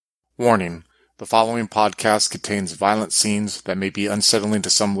Warning: the following podcast contains violent scenes that may be unsettling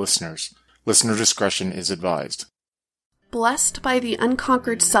to some listeners. Listener discretion is advised. Blessed by the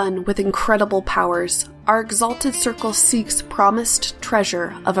unconquered sun with incredible powers, our exalted circle seeks promised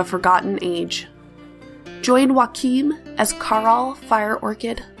treasure of a forgotten age. Join Joachim as Karal Fire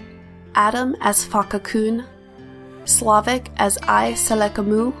Orchid, Adam as Fakakun, Slavic as I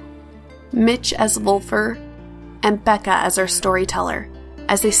Selekamu, Mitch as Volfer, and Becca as our storyteller,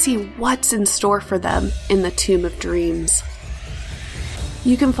 as they see what's in store for them in the Tomb of Dreams.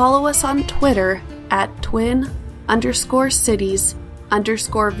 You can follow us on Twitter at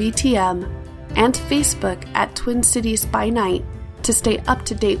twin_cities_VTM and Facebook at Twin Cities by Night to stay up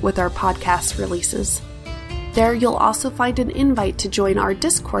to date with our podcast releases. There you'll also find an invite to join our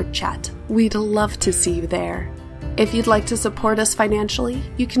Discord chat. We'd love to see you there. If you'd like to support us financially,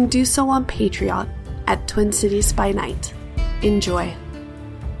 you can do so on Patreon at Twin Cities by Night. Enjoy.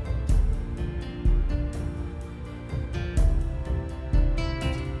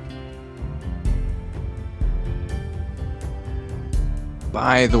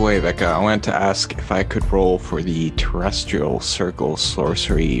 By the way, Becca, I wanted to ask if I could roll for the terrestrial circle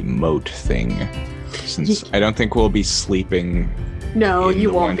sorcery moat thing, since I don't think we'll be sleeping. No,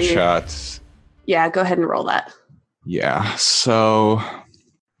 you won't be. Shot. Yeah, go ahead and roll that. Yeah, so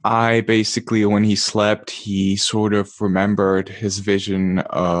I basically, when he slept, he sort of remembered his vision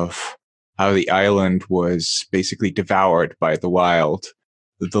of how the island was basically devoured by the wild.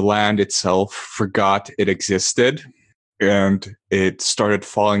 The land itself forgot it existed, and it started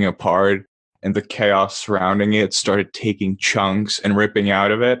falling apart, and the chaos surrounding it started taking chunks and ripping out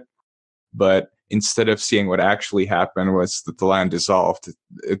of it. But instead of seeing what actually happened was that the land dissolved.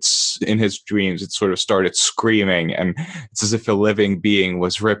 It's in his dreams, it sort of started screaming, and it's as if a living being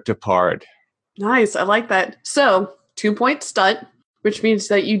was ripped apart. Nice, I like that. So, 2-point stunt, which means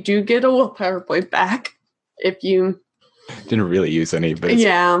that you do get a willpower point back if you... Didn't really use any, but...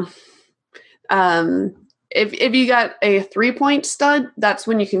 Yeah. If you got a 3-point stunt, that's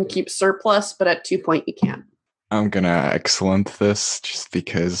when you can keep surplus, but at 2-point you can't. I'm gonna excellent this just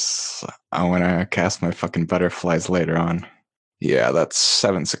because I want to cast my fucking butterflies later on. Yeah, that's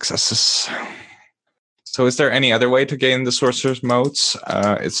 7 successes. So is there any other way to gain the sorcerer's motes?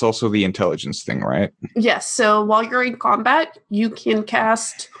 It's also the intelligence thing, right? Yes, so while you're in combat, you can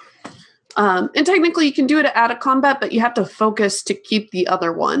cast... and technically you can do it out of combat, but you have to focus to keep the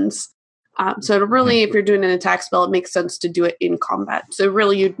other ones. So really, if you're doing an attack spell, it makes sense to do it in combat. So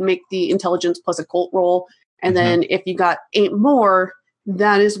really, you'd make the intelligence plus occult roll, and then if you got 8 more,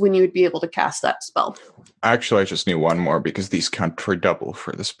 that is when you would be able to cast that spell. Actually, I just need 1 more because these count for double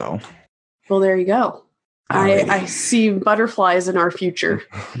for the spell. Well, there you go. I see butterflies in our future.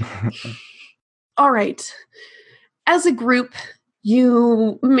 All right. As a group,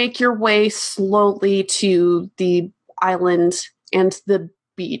 you make your way slowly to the island and the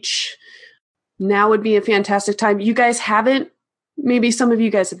beach. Now would be a fantastic time. You guys haven't, maybe some of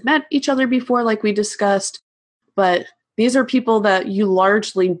you guys have met each other before, like we discussed, but these are people that you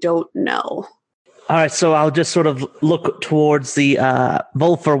largely don't know. All right, so I'll just sort of look towards the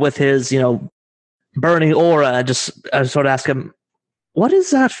Volfer with his, burning aura, and just sort of ask him, what is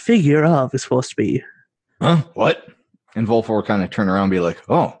that figure of is supposed to be? Huh? What? And Volfer will kind of turn around and be like,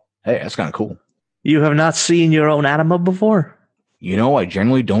 oh, hey, that's kind of cool. You have not seen your own anima before? I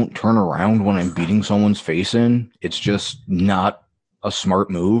generally don't turn around when I'm beating someone's face in. It's just not a smart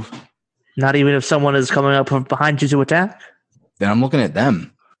move. Not even if someone is coming up from behind you to attack? Then I'm looking at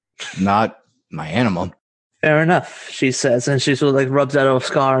them, not my anima. Fair enough, she says, and she sort of rubs out a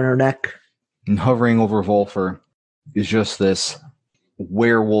scar on her neck. And hovering over Volfer is just this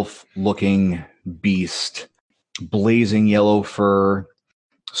werewolf-looking beast, blazing yellow fur,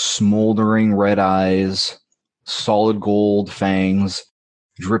 smoldering red eyes, solid gold fangs,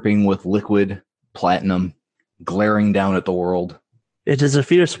 dripping with liquid platinum, glaring down at the world. It is a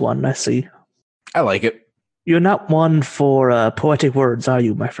fierce one, I see. I like it. You're not one for poetic words, are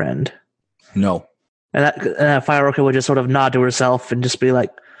you, my friend? No. And that Fire Orchid would just sort of nod to herself and just be like,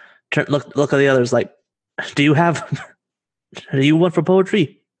 look at the others like, are you one for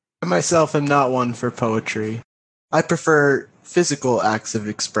poetry? I myself am not one for poetry. I prefer physical acts of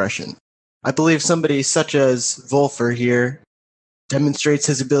expression. I believe somebody such as Volfer here demonstrates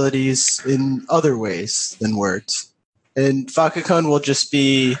his abilities in other ways than words. And Fakakun will just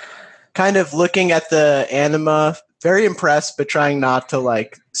be kind of looking at the anima, very impressed, but trying not to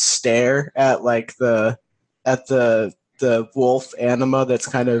stare at the wolf anima that's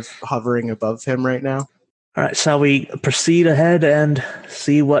kind of hovering above him right now. All right, shall we proceed ahead and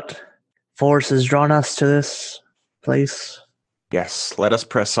see what force has drawn us to this place? Yes, let us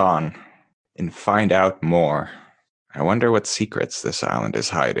press on and find out more. I wonder what secrets this island is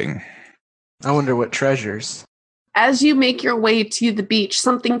hiding. I wonder what treasures. As you make your way to the beach,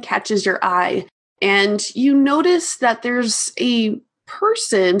 something catches your eye, and you notice that there's a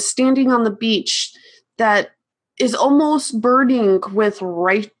person standing on the beach that is almost burning with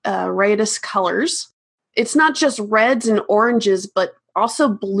riotous colors. It's not just reds and oranges, but also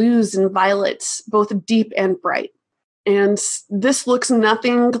blues and violets, both deep and bright. And this looks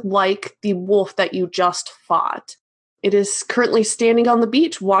nothing like the wolf that you just fought. It is currently standing on the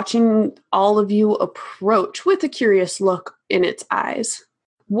beach, watching all of you approach with a curious look in its eyes.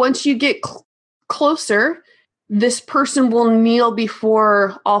 Once you get closer, this person will kneel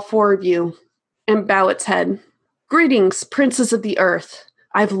before all four of you and bow its head. Greetings, princes of the earth.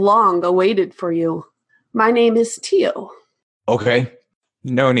 I've long awaited for you. My name is Tio. Okay.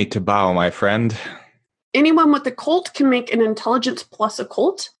 No need to bow, my friend. Anyone with a cult can make an intelligence plus a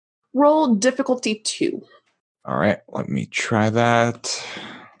cult. Roll difficulty 2. All right, let me try that.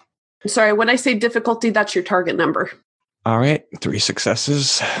 Sorry, when I say difficulty, that's your target number. All right, 3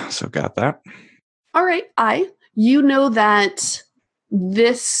 successes, so got that. All right, you know that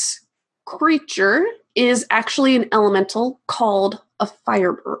this creature is actually an elemental called a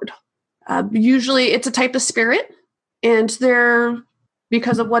firebird. Usually it's a type of spirit, and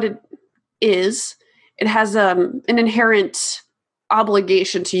because of what it is, it has an inherent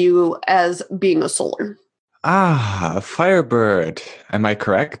obligation to you as being a solar. Ah, a firebird. Am I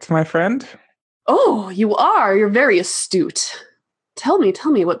correct, my friend? Oh, you are. You're very astute. Tell me,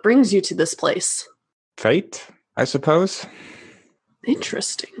 what brings you to this place? Fate, I suppose.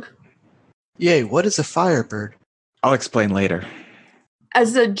 Interesting. Yay, what is a firebird? I'll explain later.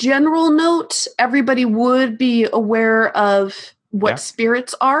 As a general note, everybody would be aware of what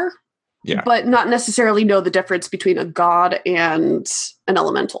spirits are, but not necessarily know the difference between a god and an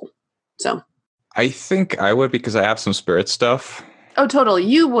elemental. So I think I would because I have some spirit stuff. Oh, totally.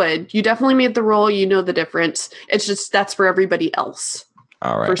 You would. You definitely made the roll. You know the difference. It's just that's for everybody else.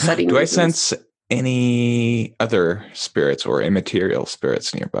 All right. For setting Do reasons. I sense any other spirits or immaterial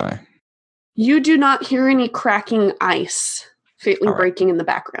spirits nearby? You do not hear any cracking ice faintly All right. breaking in the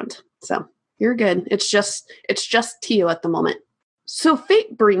background. So you're good. It's just Tio at the moment. So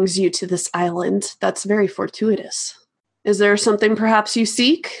fate brings you to this island. That's very fortuitous. Is there something perhaps you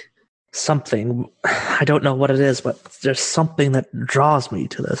seek? Something. I don't know what it is, but there's something that draws me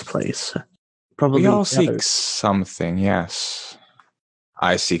to this place. Probably We all seek others. something, yes.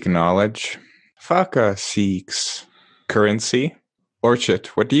 I seek knowledge. Faka seeks currency. Orchid,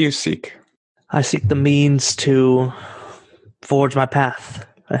 what do you seek? I seek the means to forge my path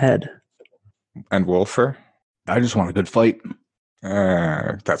ahead. And Wolfer? I just want a good fight.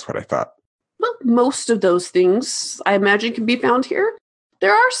 That's what I thought. Well, most of those things, I imagine, can be found here.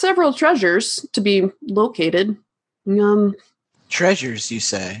 There are several treasures to be located. Treasures, you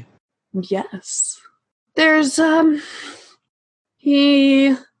say? Yes. There's,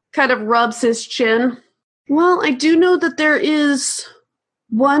 he kind of rubs his chin. Well, I do know that there is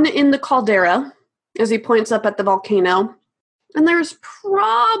one in the caldera, as he points up at the volcano. And there's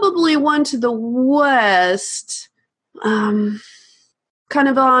probably one to the west, kind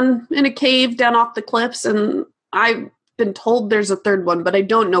of in a cave down off the cliffs, and I've been told there's a third one, but I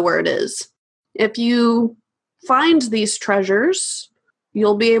don't know where it is. If you find these treasures,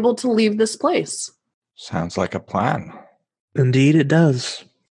 you'll be able to leave this place. Sounds like a plan. Indeed, it does.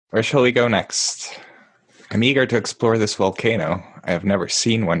 Where shall we go next? I'm eager to explore this volcano. I have never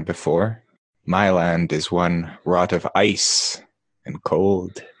seen one before. My land is one wrought of ice and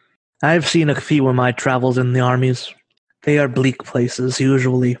cold. I've seen a few in my travels in the armies. They are bleak places,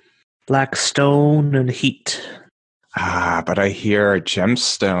 usually. Black stone and heat. Ah, but I hear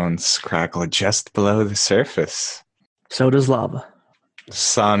gemstones crackle just below the surface. So does lava.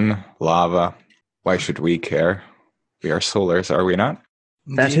 Sun, lava. Why should we care? We are solars, are we not?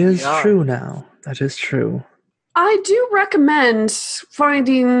 That Indeed is we are. true now. That is true. I do recommend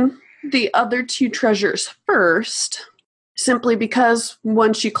finding the other two treasures first, simply because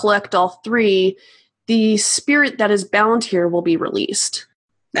once you collect all three, the spirit that is bound here will be released.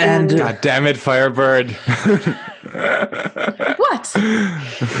 And God damn it, Firebird. What?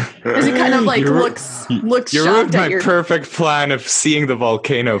 As he kind of like You ru- looks You ruined shocked my at your... perfect plan of seeing the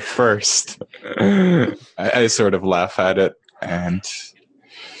volcano first. I sort of laugh at it, and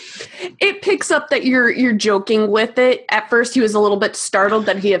It picks up that you're joking with it. At first, he was a little bit startled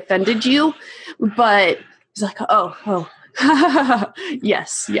that he offended you, but he's like, oh,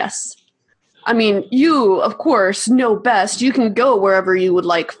 yes. I mean, you, of course, know best. You can go wherever you would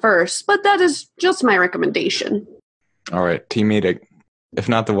like first, but that is just my recommendation. All right, team meeting. If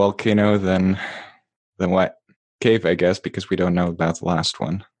not the volcano, then what? Cave, I guess, because we don't know about the last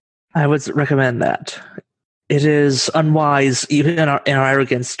one. I would recommend that. It is unwise, even in our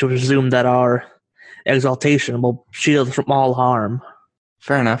arrogance, to presume that our exaltation will shield from all harm.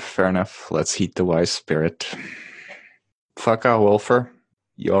 Fair enough. Let's heed the wise spirit. Fucka, Wolfer,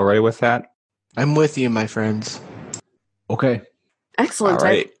 you all right with that? I'm with you, my friends. Okay. Excellent. All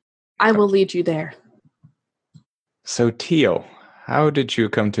right. I will lead you there. So, Teal, how did you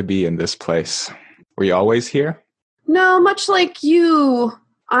come to be in this place? Were you always here? No, much like you,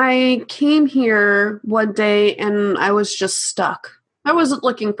 I came here one day and I was just stuck. I wasn't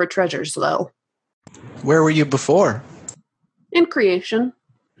looking for treasures, though. Where were you before? In creation.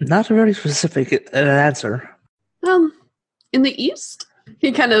 Not a very specific answer. In the east?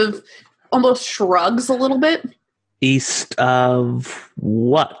 He kind of almost shrugs a little bit. East of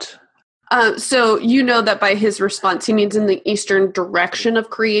what? So you know that by his response, he means in the eastern direction of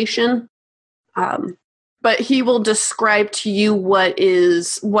creation. But he will describe to you what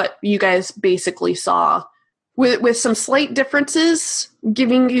you guys basically saw, with some slight differences,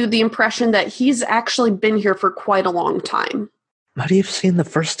 giving you the impression that he's actually been here for quite a long time. Might he have seen the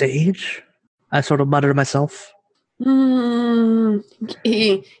first stage? I sort of muttered to myself.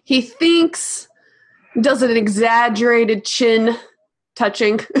 He thinks, does an exaggerated chin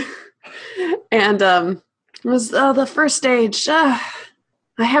touching, and was the first stage.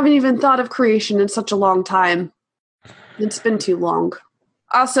 I haven't even thought of creation in such a long time. It's been too long.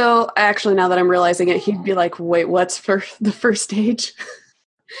 Also, actually, now that I'm realizing it, he'd be like, "Wait, what's for the first stage?"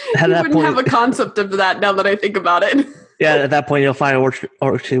 He wouldn't have a concept of that now that I think about it. Yeah, at that point, you'll find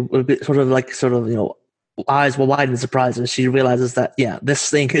Orchid would be sort of eyes will widen in surprise as she realizes that, yeah, this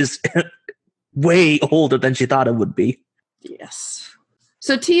thing is way older than she thought it would be. Yes.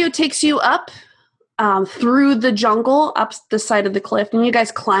 So Tio takes you up through the jungle, up the side of the cliff, and you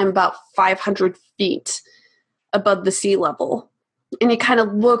guys climb about 500 feet above the sea level. And you kind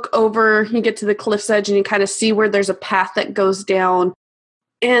of look over, you get to the cliff's edge, and you kind of see where there's a path that goes down.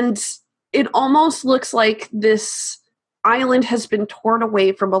 And it almost looks like this island has been torn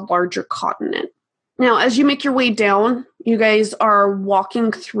away from a larger continent. Now, as you make your way down, you guys are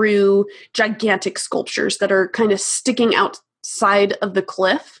walking through gigantic sculptures that are kind of sticking outside of the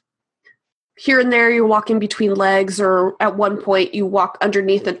cliff. Here and there, you're walking between legs, or at one point, you walk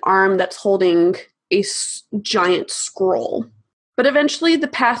underneath an arm that's holding a giant scroll. But eventually, the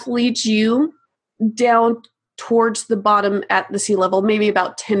path leads you down towards the bottom at the sea level, maybe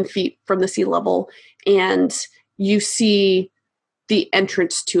about 10 feet from the sea level, and you see the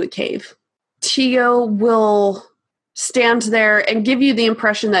entrance to a cave. Tio will stand there and give you the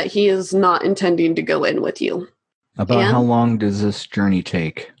impression that he is not intending to go in with you. About how long does this journey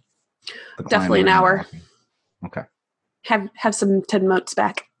take? Definitely an hour. Okay. Have some 10 motes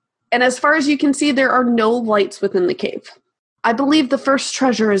back. And as far as you can see, there are no lights within the cave. I believe the first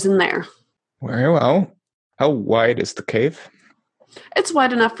treasure is in there. Very well. How wide is the cave? It's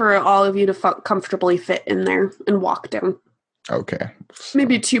wide enough for all of you to comfortably fit in there and walk down. Okay. So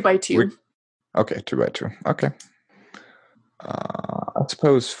maybe 2 by 2. Okay, 2 by 2. Okay. I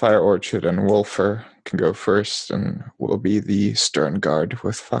suppose Fire Orchid and Wolfer can go first, and we'll be the stern guard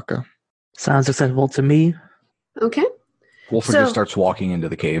with Faka. Sounds acceptable to me. Okay. Wolfer just starts walking into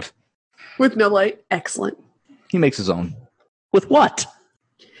the cave. With no light. Excellent. He makes his own. With what?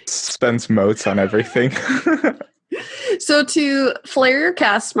 Spends motes on everything. So to flare your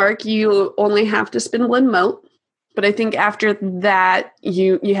cast mark, you only have to spend 1 mote. But I think after that,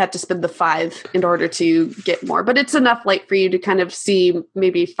 you had to spend the 5 in order to get more. But it's enough light for you to kind of see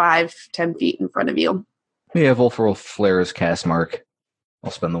maybe 5-10 feet in front of you. Yeah, Wolfer will flare his cast mark.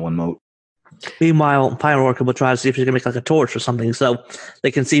 I'll spend the 1 mote. Meanwhile, Fire Orchid will try to see if she can make like a torch or something so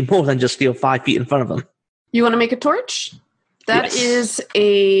they can see more than just 5 feet in front of them. You want to make a torch? That Yes. is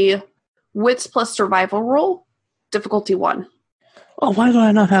a wits plus survival roll, difficulty 1. Oh, why do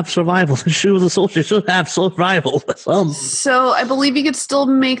I not have survival? She was a soldier. She should have survival. So I believe you could still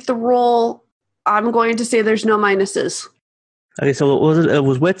make the roll. I'm going to say there's no minuses. Okay, so what was it? It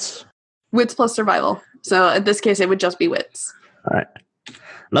was wits? Wits plus survival. So in this case, it would just be wits. All right.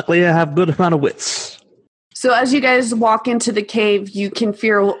 Luckily, I have good amount of wits. So as you guys walk into the cave, you can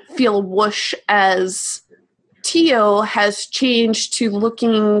feel a whoosh as Tio has changed to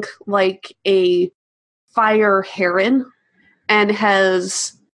looking like a fire heron and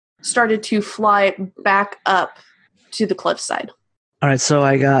has started to fly back up to the cliffside. All right, so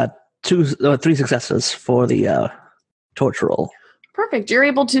I got 3 successes for the torch roll. Perfect. You're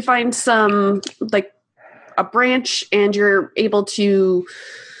able to find some, like, a branch, and you're able to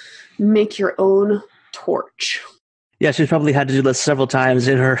make your own torch. Yeah, she's probably had to do this several times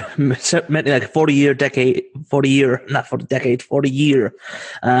in her like 40-year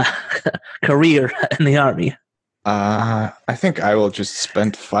career in the army. I think I will just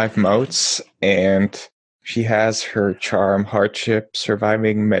spend 5 motes, and she has her charm, hardship,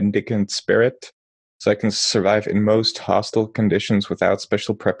 surviving mendicant spirit, so I can survive in most hostile conditions without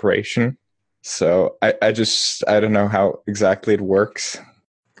special preparation. So I don't know how exactly it works,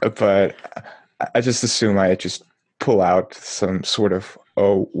 but I just assume I just pull out some sort of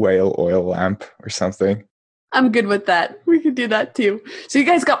whale oil lamp or something. I'm good with that. We could do that too. So you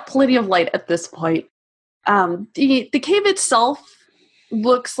guys got plenty of light at this point. The cave itself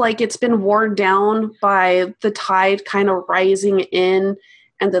looks like it's been worn down by the tide kind of rising in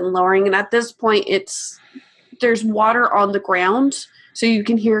and then lowering. And at this point, there's water on the ground, so you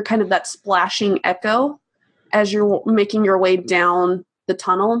can hear kind of that splashing echo as you're making your way down the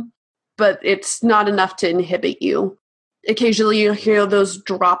tunnel, but it's not enough to inhibit you. Occasionally you hear those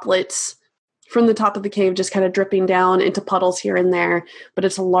droplets from the top of the cave just kind of dripping down into puddles here and there, but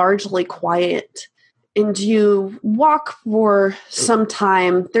it's largely quiet. And you walk for some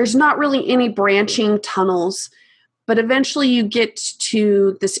time. There's not really any branching tunnels, but eventually you get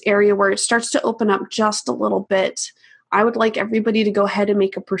to this area where it starts to open up just a little bit. I would like everybody to go ahead and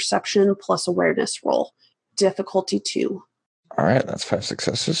make a perception plus awareness roll. Difficulty 2. All right, that's 5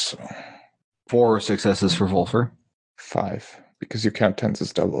 successes. 4 successes for Volfer. 5, because you count tens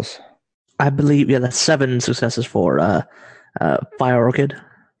as doubles. I believe, that's 7 successes for Fire Orchid.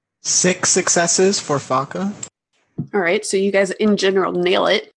 6 successes for Faka. All right, so you guys in general nail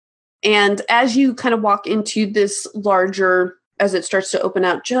it. And as you kind of walk into this larger, as it starts to open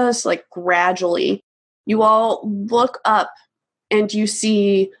out just like gradually, you all look up and you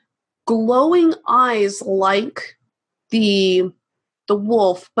see glowing eyes like the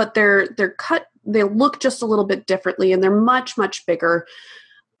wolf, but they're cut. They look just a little bit differently, and they're much, much bigger.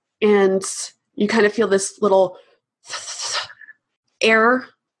 And you kind of feel this little air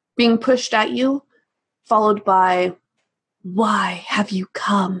being pushed at you, followed by, "Why have you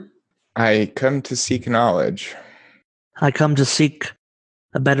come?" I come to seek knowledge. I come to seek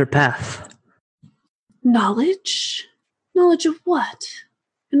a better path. Knowledge? Knowledge of what?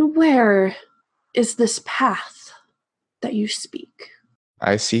 And where is this path that you speak?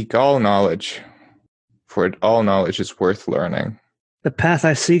 I seek all knowledge, for all knowledge is worth learning. The path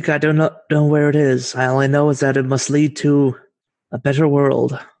I seek, I do not know where it is. I only know is that it must lead to a better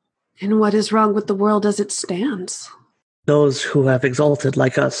world. And what is wrong with the world as it stands? Those who have exalted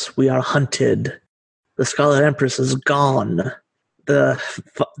like us, we are hunted. The Scarlet Empress is gone. The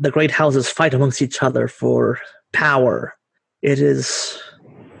great houses fight amongst each other for power. It is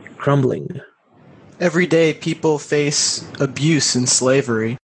crumbling. Every day people face abuse and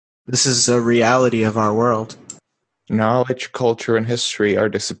slavery. This is a reality of our world. Knowledge, culture, and history are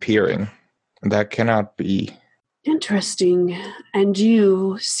disappearing. That cannot be. Interesting. And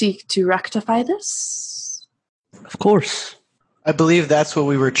you seek to rectify this? Of course. I believe that's what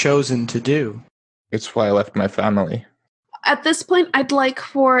we were chosen to do. It's why I left my family. At this point, I'd like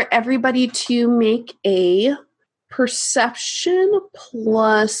for everybody to make a perception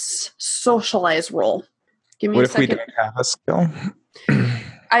plus socialize roll. Give me What a if we second. don't have a skill?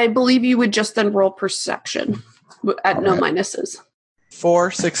 I believe you would just then roll perception at no Alright. minuses.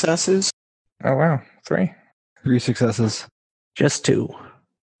 4 successes. Oh, wow. 3. 3 successes. Just 2.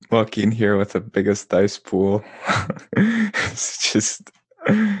 Lucky in here with the biggest dice pool. It's just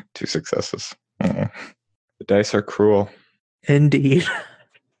 2 successes. The dice are cruel. Indeed.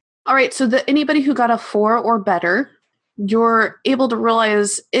 All right, so anybody who got a 4 or better, you're able to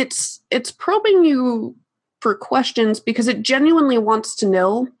realize it's probing you for questions because it genuinely wants to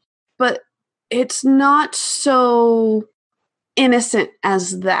know, but it's not so innocent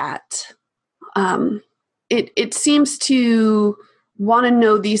as that. It seems to want to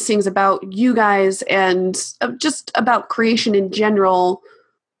know these things about you guys and just about creation in general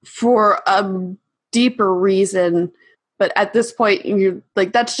for a deeper reason. But at this point, you're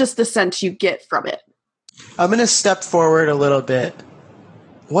like, that's just the sense you get from it. I'm going to step forward a little bit.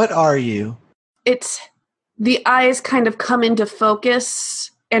 What are you? It's the eyes kind of come into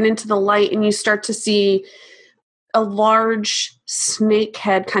focus and into the light, and you start to see a large snake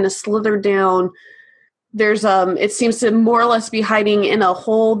head kind of slither down. There's it seems to more or less be hiding in a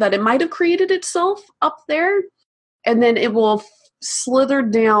hole that it might have created itself up there, and then it will slither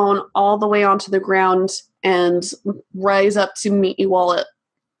down all the way onto the ground and rise up to meet you all at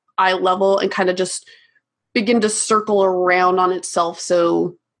eye level and kind of just begin to circle around on itself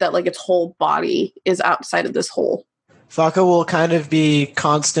so that like its whole body is outside of this hole. Faka will kind of be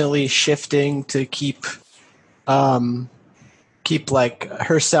constantly shifting to keep keep like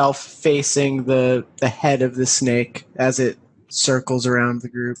herself facing the head of the snake as it circles around the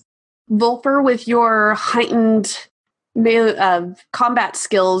group. Volfer, with your heightened combat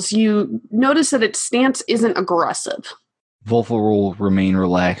skills, you notice that its stance isn't aggressive. Volfa will remain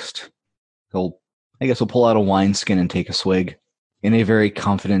relaxed. He'll pull out a wineskin and take a swig in a very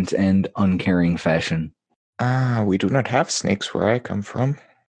confident and uncaring fashion. We do not have snakes where I come from.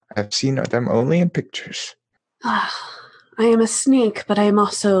 I've seen them only in pictures. I am a snake, but I am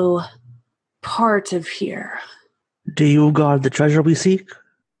also part of here. Do you guard the treasure we seek?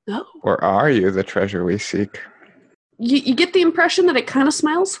 No. Or are you the treasure we seek? You get the impression that it kind of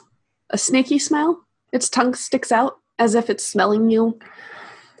smiles. A snaky smile. Its tongue sticks out as if it's smelling you.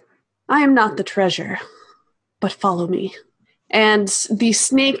 I am not the treasure, but follow me. And the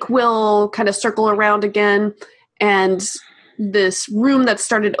snake will kind of circle around again, and this room that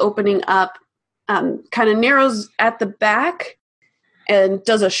started opening up kind of narrows at the back and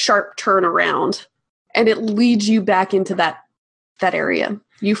does a sharp turn around, and it leads you back into that area.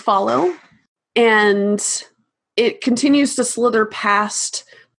 You follow, and it continues to slither past,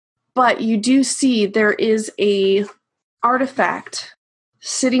 but you do see there is a artifact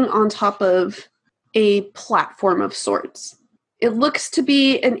sitting on top of a platform of sorts. It looks to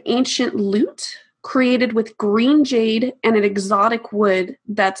be an ancient lute created with green jade and an exotic wood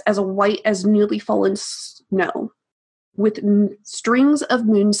that's as white as newly fallen snow, with strings of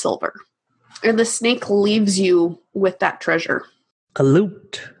moon silver. And the snake leaves you with that treasure. A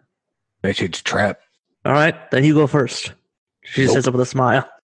lute. Bet you it's a trap. All right, then you go first. She says it with a smile.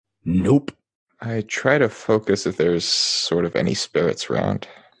 Nope. I try to focus if there's sort of any spirits around.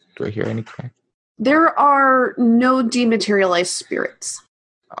 Do I hear anything? There are no dematerialized spirits.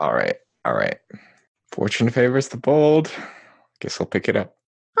 All right. Fortune favors the bold. Guess I'll pick it up.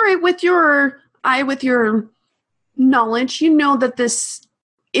 All right, with your knowledge, you know that this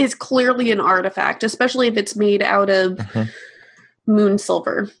is clearly an artifact, especially if it's made out of moon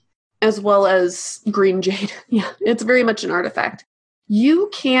silver, as well as green jade. Yeah, it's very much an artifact. You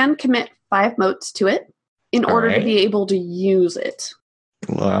can commit 5 motes to it in order to be able to use it.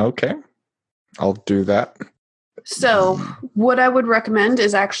 Well, okay. I'll do that. So what I would recommend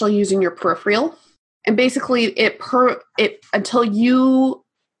is actually using your peripheral. And basically, it until you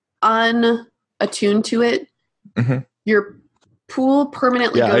unattune to it, your pool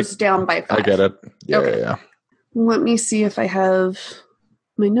permanently goes down by 5. I get it. Yeah, okay. Yeah. Let me see if I have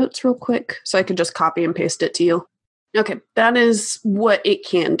my notes real quick so I can just copy and paste it to you. Okay, that is what it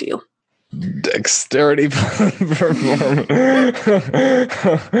can do. Dexterity performance.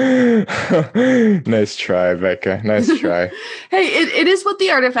 Nice try, Becca. Nice try. Hey, it is with the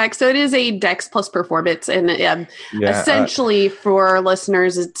artifact, so it is a dex plus performance, and essentially for our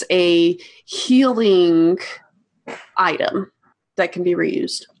listeners, it's a healing item that can be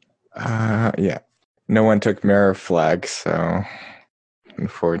reused. Yeah. No one took Mirror Flag, so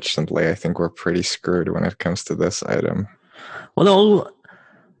unfortunately, I think we're pretty screwed when it comes to this item. Well, no.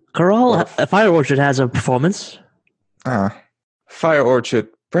 Corral, Fire Orchard has a performance. Fire Orchard,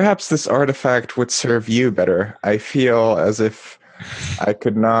 perhaps this artifact would serve you better. I feel as if I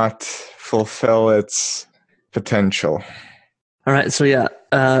could not fulfill its potential. All right, so yeah,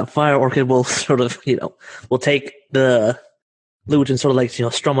 Fire Orchid will sort of, will take the lute and sort of like,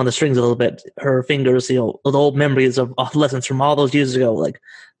 strum on the strings a little bit. Her fingers, the old memories of lessons from all those years ago, like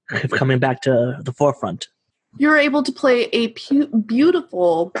coming back to the forefront. You're able to play a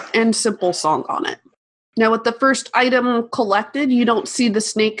beautiful and simple song on it. Now, with the first item collected, you don't see the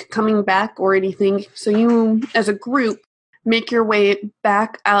snake coming back or anything. So you, as a group, make your way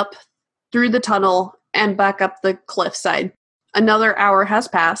back up through the tunnel and back up the cliffside. Another hour has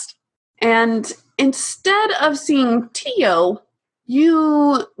passed. And instead of seeing Tio,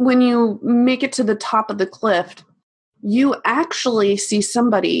 when you make it to the top of the cliff, you actually see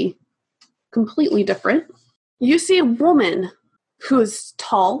somebody completely different. You see a woman who is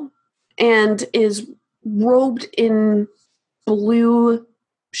tall and is robed in blue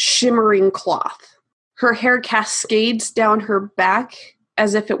shimmering cloth. Her hair cascades down her back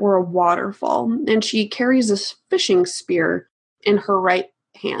as if it were a waterfall, and she carries a fishing spear in her right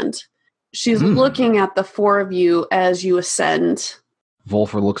hand. She's looking at the 4 of you as you ascend.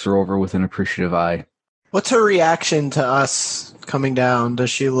 Volfer looks her over with an appreciative eye. What's her reaction to us coming down? Does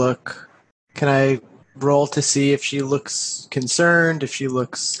she look... Can I roll to see if she looks concerned, if she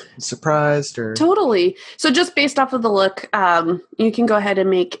looks surprised, or... Totally. So just based off of the look, you can go ahead and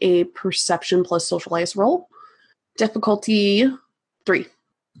make a perception plus socialize roll. Difficulty 3.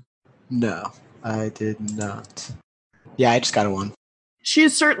 No, I did not. Yeah, I just got a 1. She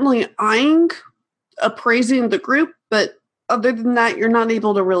is certainly eyeing appraising the group, but other than that, you're not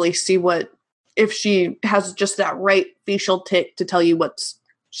able to really see if she has just that right facial tick to tell you what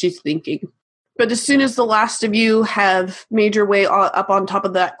she's thinking. But as soon as the last of you have made your way up on top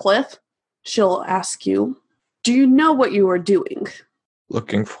of that cliff, she'll ask you, do you know what you are doing?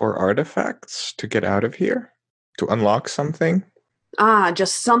 Looking for artifacts to get out of here? To unlock something? Ah,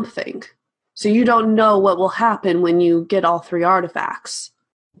 just something. So you don't know what will happen when you get all 3 artifacts.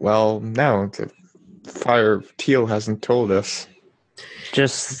 Well, no, the Fire Teal hasn't told us.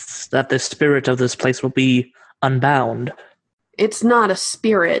 Just that the spirit of this place will be unbound. It's not a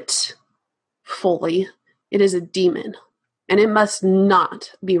spirit, fully. It is a demon, and it must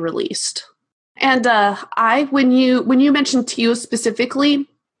not be released. And when you mentioned Tio specifically,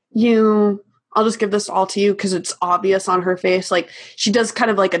 I'll just give this all to you because it's obvious on her face. Like, she does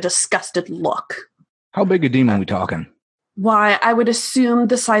kind of like a disgusted look. How big a demon are we talking? Why, I would assume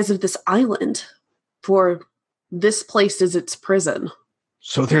the size of this island, for this place is its prison.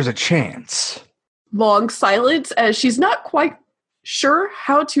 So there's a chance. Long silence as she's not quite sure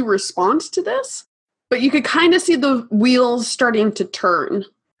how to respond to this, but you could kind of see the wheels starting to turn.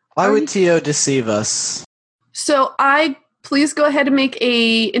 Why would Tio deceive us? So please go ahead and make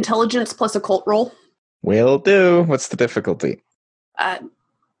a intelligence plus occult roll. Will do. What's the difficulty?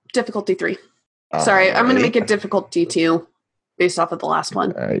 Difficulty 3. Sorry, I'm going to make it difficulty 2 based off of the last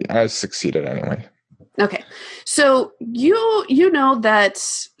one. I succeeded anyway. Okay. So you know that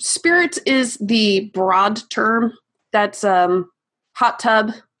spirit is the broad term. That's hot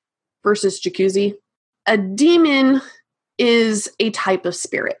tub versus jacuzzi. A demon is a type of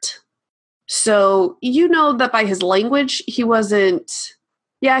spirit. So you know that by his language, he wasn't...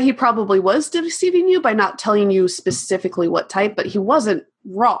 Yeah, he probably was deceiving you by not telling you specifically what type, but he wasn't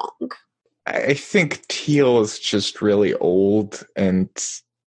wrong. I think Teal is just really old, and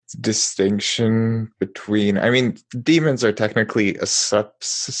distinction between... I mean, demons are technically a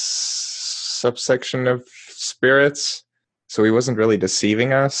subsection of spirits, so he wasn't really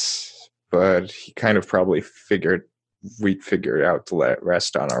deceiving us, but he kind of probably we'd figure out to let it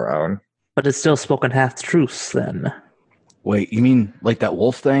rest on our own. But it's still spoken half-truths, then. Wait, you mean like that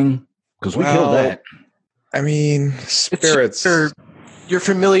wolf thing? Because we killed that. I mean, spirits... Your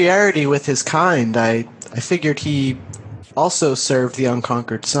familiarity with his kind, I figured he also served the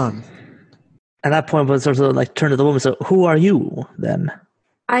unconquered sun. At that point, was sort of like turn to the woman. So, who are you then?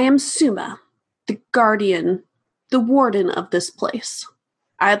 I am Suma, the guardian, the warden of this place.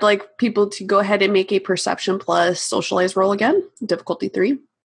 I'd like people to go ahead and make a perception plus socialize roll again. Difficulty 3.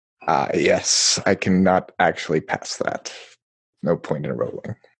 Yes, I cannot actually pass that. No point in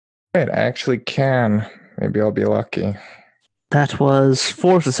rolling. Right, I actually can. Maybe I'll be lucky. That was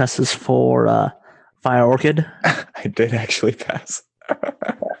 4 successes for Fire Orchid. I did actually pass.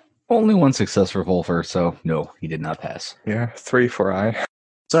 Only 1 success for Volfer, so no, he did not pass. Yeah, 3 for I.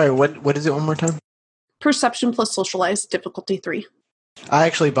 Sorry, what is it one more time? Perception plus socialize, difficulty 3. I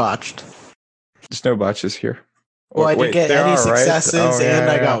actually botched. There's no botches here. Well, I didn't get any successes, right? and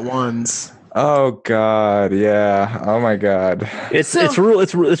I got 1s. Oh God, yeah. Oh my God. It's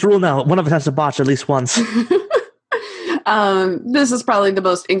rule now. One of us has to botch at least once. This is probably the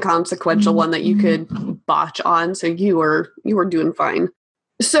most inconsequential one that you could botch on, so you were doing fine.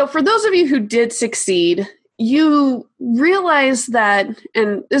 So for those of you who did succeed, you realize that,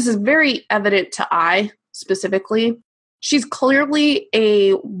 and this is very evident to I specifically, she's clearly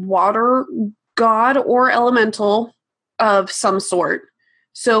a water god or elemental of some sort.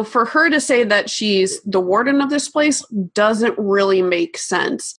 So for her to say that she's the warden of this place doesn't really make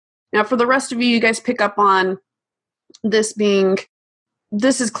sense. Now for the rest of you, you guys pick up on this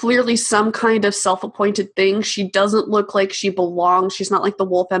is clearly some kind of self-appointed thing. She doesn't look like she belongs. She's not like the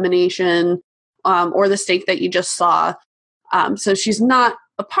wolf emanation or the stake that you just saw. So she's not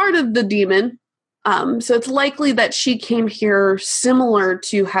a part of the demon. So it's likely that she came here similar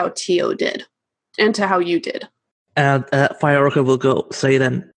to how Tio did and to how you did. And Fire Orchid will go say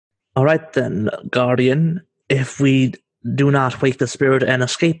then, all right then, Guardian, if we do not wake the spirit and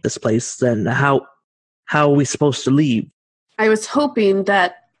escape this place, then how are we supposed to leave? I was hoping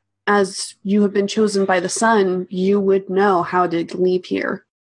that as you have been chosen by the sun, you would know how to leave here.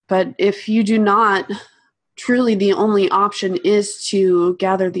 But if you do not, truly the only option is to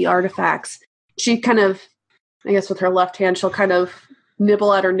gather the artifacts. She kind of, I guess with her left hand, she'll kind of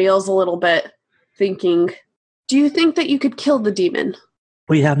nibble at her nails a little bit, thinking, do you think that you could kill the demon?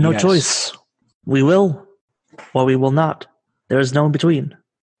 We have no choice. We will, or we will not. There is no in between.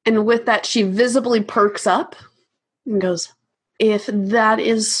 And with that, she visibly perks up and goes, if that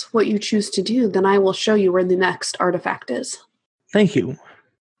is what you choose to do, then I will show you where the next artifact is. Thank you.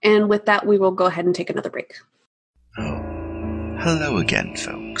 And with that, we will go ahead and take another break. Oh, hello again,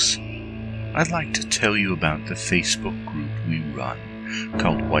 folks. I'd like to tell you about the Facebook group we run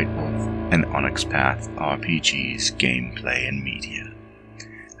called White Wolf and Onyx Path RPGs, Gameplay and Media.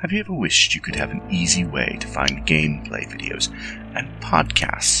 Have you ever wished you could have an easy way to find gameplay videos and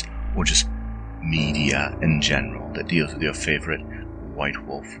podcasts, or just media in general that deals with your favorite White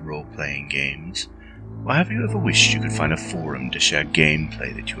Wolf role-playing games? Or have you ever wished you could find a forum to share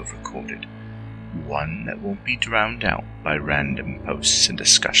gameplay that you have recorded? One that won't be drowned out by random posts and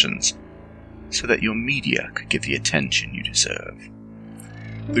discussions, so that your media could get the attention you deserve.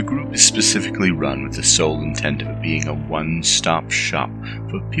 The group is specifically run with the sole intent of it being a one-stop shop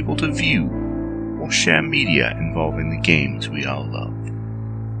for people to view or share media involving the games we all love.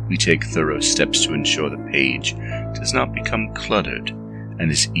 We take thorough steps to ensure the page does not become cluttered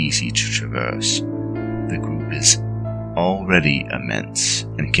and is easy to traverse. The group is already immense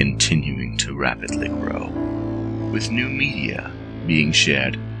and continuing to rapidly grow, with new media being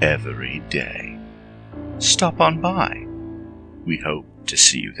shared every day. Stop on by. We hope to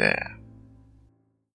see you there.